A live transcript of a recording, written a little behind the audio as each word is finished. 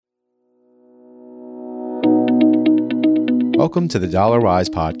Welcome to the DollarWise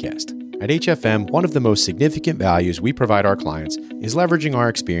podcast. At HFM, one of the most significant values we provide our clients is leveraging our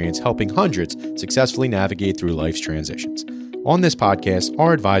experience helping hundreds successfully navigate through life's transitions. On this podcast,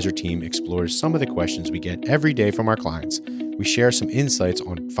 our advisor team explores some of the questions we get every day from our clients. We share some insights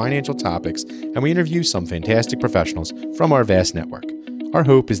on financial topics, and we interview some fantastic professionals from our vast network. Our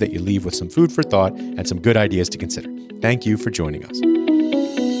hope is that you leave with some food for thought and some good ideas to consider. Thank you for joining us.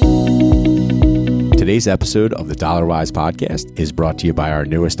 Today's episode of the DollarWise podcast is brought to you by our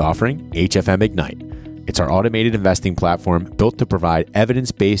newest offering, HFM Ignite. It's our automated investing platform built to provide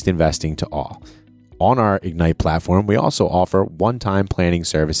evidence-based investing to all. On our Ignite platform, we also offer one-time planning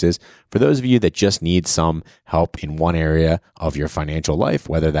services for those of you that just need some help in one area of your financial life,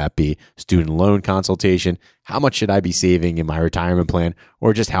 whether that be student loan consultation, how much should I be saving in my retirement plan,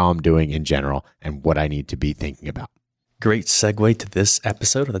 or just how I'm doing in general and what I need to be thinking about. Great segue to this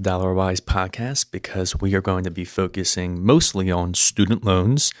episode of the DollarWise podcast because we are going to be focusing mostly on student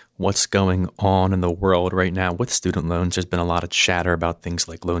loans, what's going on in the world right now with student loans. There's been a lot of chatter about things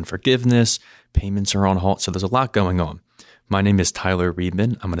like loan forgiveness, payments are on halt, so there's a lot going on. My name is Tyler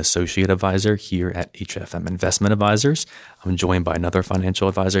Riedman. I'm an associate advisor here at HFM Investment Advisors. I'm joined by another financial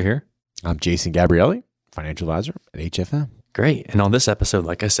advisor here. I'm Jason Gabrielli, financial advisor at HFM. Great. And on this episode,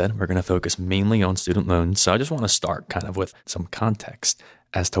 like I said, we're going to focus mainly on student loans. So I just want to start kind of with some context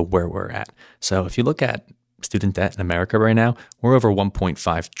as to where we're at. So if you look at student debt in America right now, we're over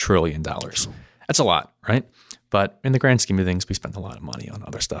 $1.5 trillion. That's a lot, right? But in the grand scheme of things, we spend a lot of money on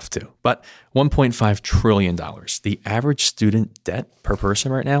other stuff too. But $1.5 trillion. The average student debt per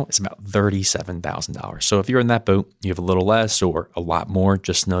person right now is about $37,000. So if you're in that boat, you have a little less or a lot more,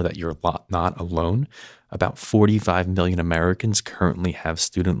 just know that you're not alone. About 45 million Americans currently have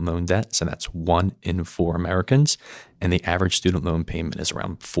student loan debt. So that's 1 in 4 Americans. And the average student loan payment is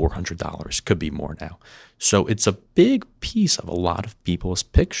around $400. Could be more now. So it's a big piece of a lot of people's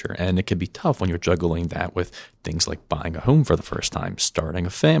picture. And it can be tough when you're juggling that with things like buying a home for the first time, starting a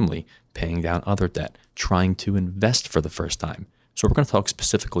family, paying down other debt, trying to invest for the first time. So we're going to talk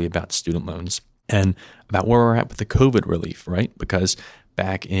specifically about student loans and about where we're at with the COVID relief, right? Because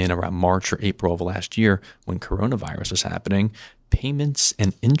back in around March or April of last year, when coronavirus was happening, payments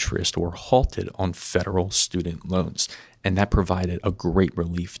and interest were halted on federal student loans. And that provided a great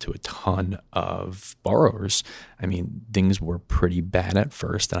relief to a ton of borrowers. I mean, things were pretty bad at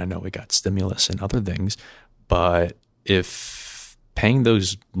first, and I know we got stimulus and other things, but if paying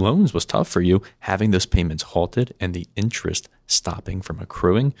those loans was tough for you, having those payments halted and the interest stopping from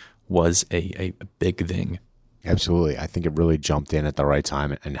accruing was a big thing. Absolutely. I think it really jumped in at the right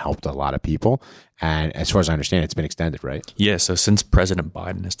time and helped a lot of people. And as far as I understand, it's been extended, right? Yeah. So since President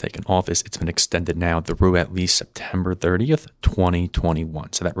Biden has taken office, it's been extended now through at least September 30th,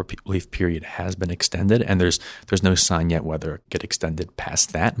 2021. So that relief period has been extended, and there's no sign yet whether it get extended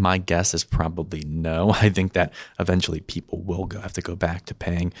past that. My guess is probably no. I think that eventually people will have to go back to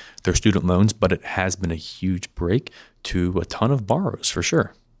paying their student loans, but it has been a huge break to a ton of borrowers for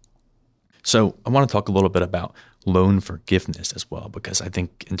sure. So I want to talk a little bit about loan forgiveness as well, because I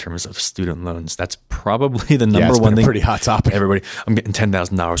think in terms of student loans, that's probably the number one thing. Pretty hot topic. Everybody, I'm getting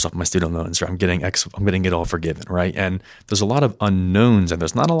 $10,000 off my student loans, or I'm getting it all forgiven, right? And there's a lot of unknowns, and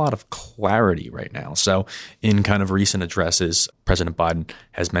there's not a lot of clarity right now. So in kind of recent addresses, President Biden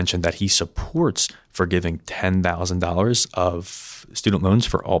has mentioned that he supports forgiving $10,000 of student loans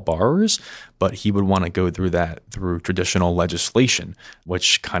for all borrowers, but he would want to go through that through traditional legislation,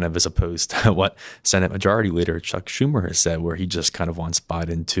 which kind of is opposed to what Senate Majority Leader Chuck Schumer has said, where he just kind of wants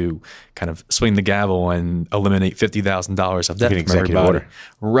Biden to kind of swing the gavel and eliminate $50,000 of debt from everybody. Order.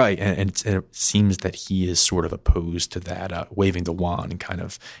 Right. And it seems that he is sort of opposed to that, waving the wand and kind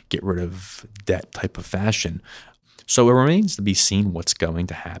of get rid of debt type of fashion. So it remains to be seen what's going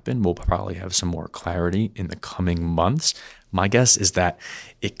to happen. We'll probably have some more clarity in the coming months. My guess is that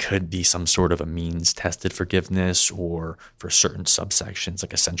it could be some sort of a means-tested forgiveness, or for certain subsections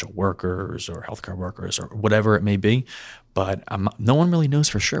like essential workers or healthcare workers or whatever it may be. But no one really knows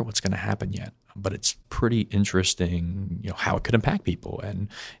for sure what's going to happen yet. But it's pretty interesting, how it could impact people. And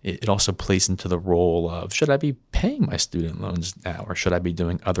it also plays into the role of, should I be paying my student loans now, or should I be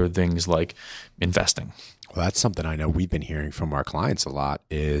doing other things like investing? Well, that's something I know we've been hearing from our clients a lot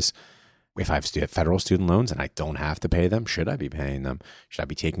is, if I have federal student loans and I don't have to pay them, should I be paying them? Should I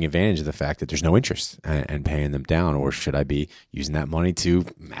be taking advantage of the fact that there's no interest and paying them down? Or should I be using that money to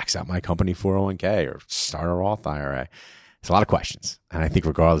max out my company 401k or start a Roth IRA? It's a lot of questions. And I think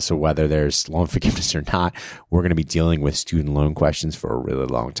regardless of whether there's loan forgiveness or not, we're going to be dealing with student loan questions for a really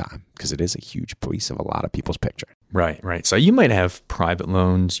long time, because it is a huge piece of a lot of people's picture. Right, right. So you might have private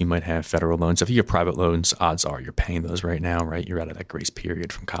loans, you might have federal loans. If you have private loans, odds are you're paying those right now, right? You're out of that grace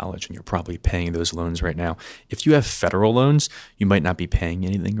period from college and you're probably paying those loans right now. If you have federal loans, you might not be paying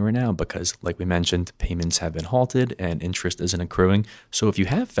anything right now because, like we mentioned, payments have been halted and interest isn't accruing. So if you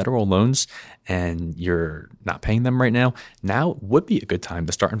have federal loans and you're not paying them right now would be a good time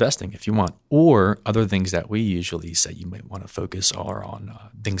to start investing if you want. Or other things that we usually say you might want to focus are on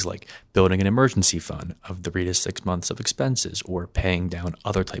things like building an emergency fund of 3 to 6 months of expenses, or paying down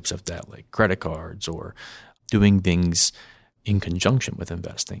other types of debt like credit cards, or doing things in conjunction with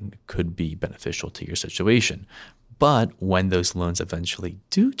investing could be beneficial to your situation. But when those loans eventually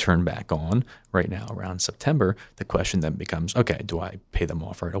do turn back on, right now around September, the question then becomes, okay, do I pay them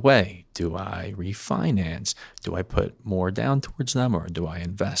off right away? Do I refinance? Do I put more down towards them, or do I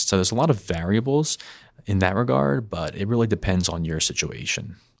invest? So there's a lot of variables in that regard, but it really depends on your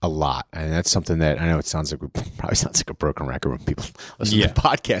situation. A lot. And that's something that I know it probably sounds like a broken record when people listen to the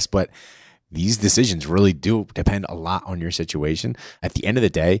podcast, but these decisions really do depend a lot on your situation. At the end of the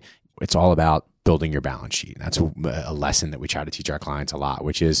day, it's all about building your balance sheet. That's a lesson that we try to teach our clients a lot,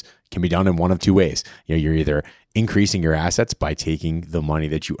 which is can be done in one of two ways. You're either increasing your assets by taking the money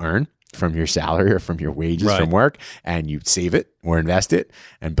that you earn from your salary or from your wages from work, and you save it or invest it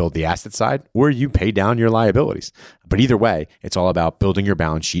and build the asset side, or you pay down your liabilities. But either way, it's all about building your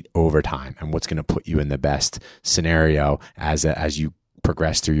balance sheet over time and what's going to put you in the best scenario as you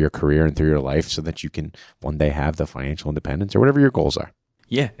progress through your career and through your life so that you can one day have the financial independence or whatever your goals are.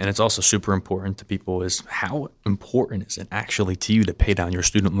 Yeah, and it's also super important to people is how important is it actually to you to pay down your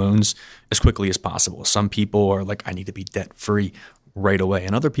student loans as quickly as possible? Some people are like, I need to be debt free right away.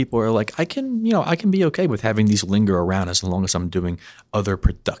 And other people are like, I can be okay with having these linger around as long as I'm doing other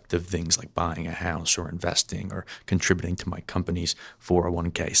productive things like buying a house or investing or contributing to my company's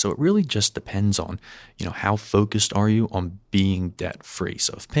 401k. So it really just depends on, how focused are you on being debt free?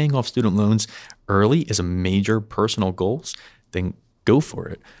 So if paying off student loans early is a major personal goals, then go for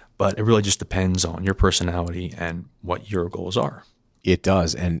it. But it really just depends on your personality and what your goals are. It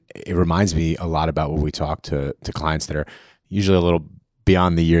does. And it reminds me a lot about when we talk to clients that are usually a little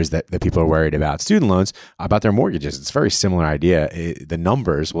beyond the years that people are worried about student loans, about their mortgages. It's a very similar idea. The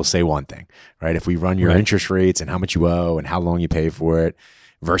numbers will say one thing, right? If we run your interest rates and how much you owe and how long you pay for it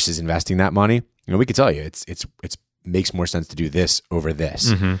versus investing that money, we could tell you it's makes more sense to do this over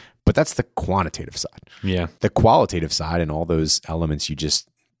this. Mm-hmm. But that's the quantitative side. Yeah. The qualitative side and all those elements you just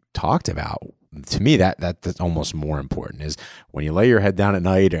talked about, to me, that's almost more important is when you lay your head down at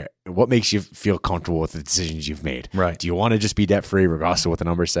night, or what makes you feel comfortable with the decisions you've made. Right. Do you want to just be debt free regardless of what the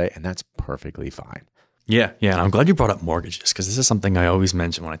numbers say? And that's perfectly fine. Yeah. Yeah. And I'm glad you brought up mortgages because this is something I always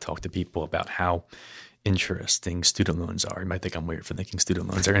mention when I talk to people about how interesting student loans are. You might think I'm weird for thinking student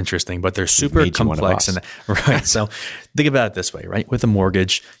loans are interesting, but they're super complex. Right. So think about it this way, right? With a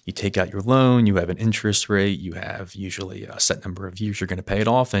mortgage, you take out your loan, you have an interest rate, you have usually a set number of years you're going to pay it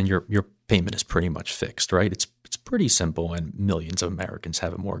off, and your payment is pretty much fixed, right? It's pretty simple, and millions of Americans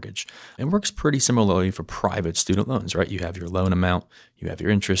have a mortgage. It works pretty similarly for private student loans, right? You have your loan amount, you have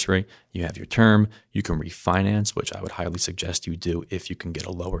your interest rate, you have your term, you can refinance, which I would highly suggest you do if you can get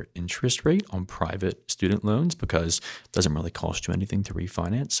a lower interest rate on private student loans because it doesn't really cost you anything to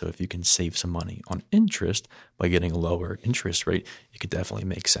refinance. So if you can save some money on interest by getting a lower interest rate, it could definitely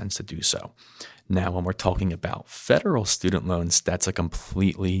make sense to do so. Now, when we're talking about federal student loans, that's a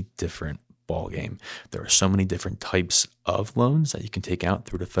completely different ballgame. There are so many different types of loans that you can take out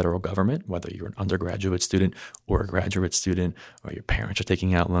through the federal government, whether you're an undergraduate student or a graduate student, or your parents are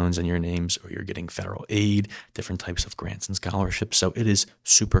taking out loans in your names, or you're getting federal aid, different types of grants and scholarships. So it is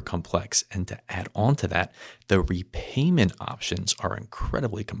super complex. And to add on to that, the repayment options are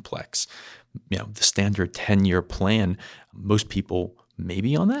incredibly complex. The standard 10-year plan, most people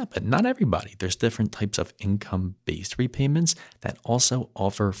maybe on that, but not everybody. There's different types of income-based repayments that also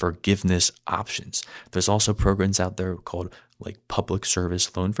offer forgiveness options. There's also programs out there called like public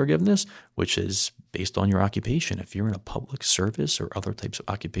service loan forgiveness, which is based on your occupation. If you're in a public service or other types of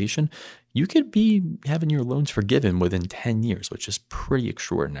occupation, you could be having your loans forgiven within 10 years, which is pretty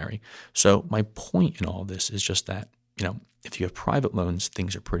extraordinary. So my point in all this is just that, if you have private loans,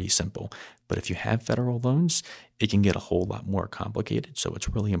 things are pretty simple. But if you have federal loans, it can get a whole lot more complicated. So it's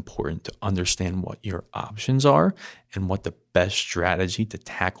really important to understand what your options are and what the best strategy to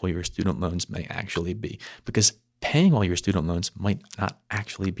tackle your student loans may actually be. Because paying all your student loans might not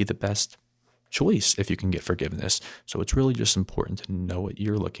actually be the best choice if you can get forgiveness. So it's really just important to know what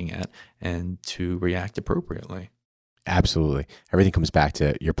you're looking at and to react appropriately. Absolutely. Everything comes back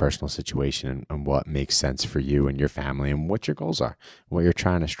to your personal situation and what makes sense for you and your family and what your goals are, what you're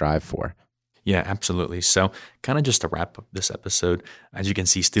trying to strive for. Yeah, absolutely. So kind of just to wrap up this episode, as you can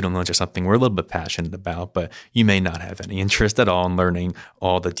see, student loans are something we're a little bit passionate about, but you may not have any interest at all in learning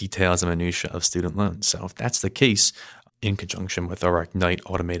all the details and minutiae of student loans. So if that's the case, in conjunction with our Ignite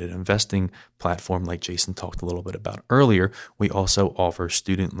automated investing platform, like Jason talked a little bit about earlier, we also offer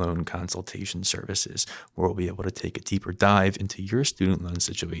student loan consultation services where we'll be able to take a deeper dive into your student loan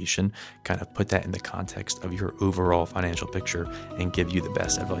situation, kind of put that in the context of your overall financial picture and give you the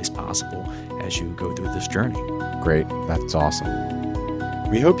best advice possible as you go through this journey. Great. That's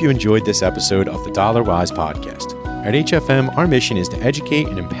awesome. We hope you enjoyed this episode of the Dollar Wise podcast. At HFM, our mission is to educate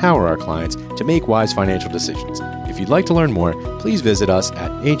and empower our clients to make wise financial decisions. If you'd like to learn more, please visit us at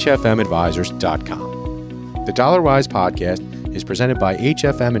hfmadvisors.com. The Dollar Wise podcast is presented by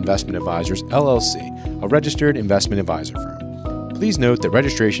HFM Investment Advisors, LLC, a registered investment advisor firm. Please note that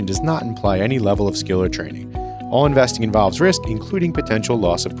registration does not imply any level of skill or training. All investing involves risk, including potential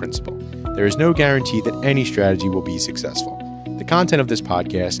loss of principal. There is no guarantee that any strategy will be successful. The content of this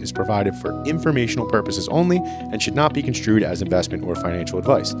podcast is provided for informational purposes only and should not be construed as investment or financial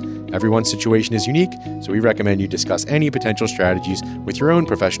advice. Everyone's situation is unique, so we recommend you discuss any potential strategies with your own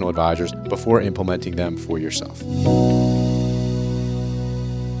professional advisors before implementing them for yourself.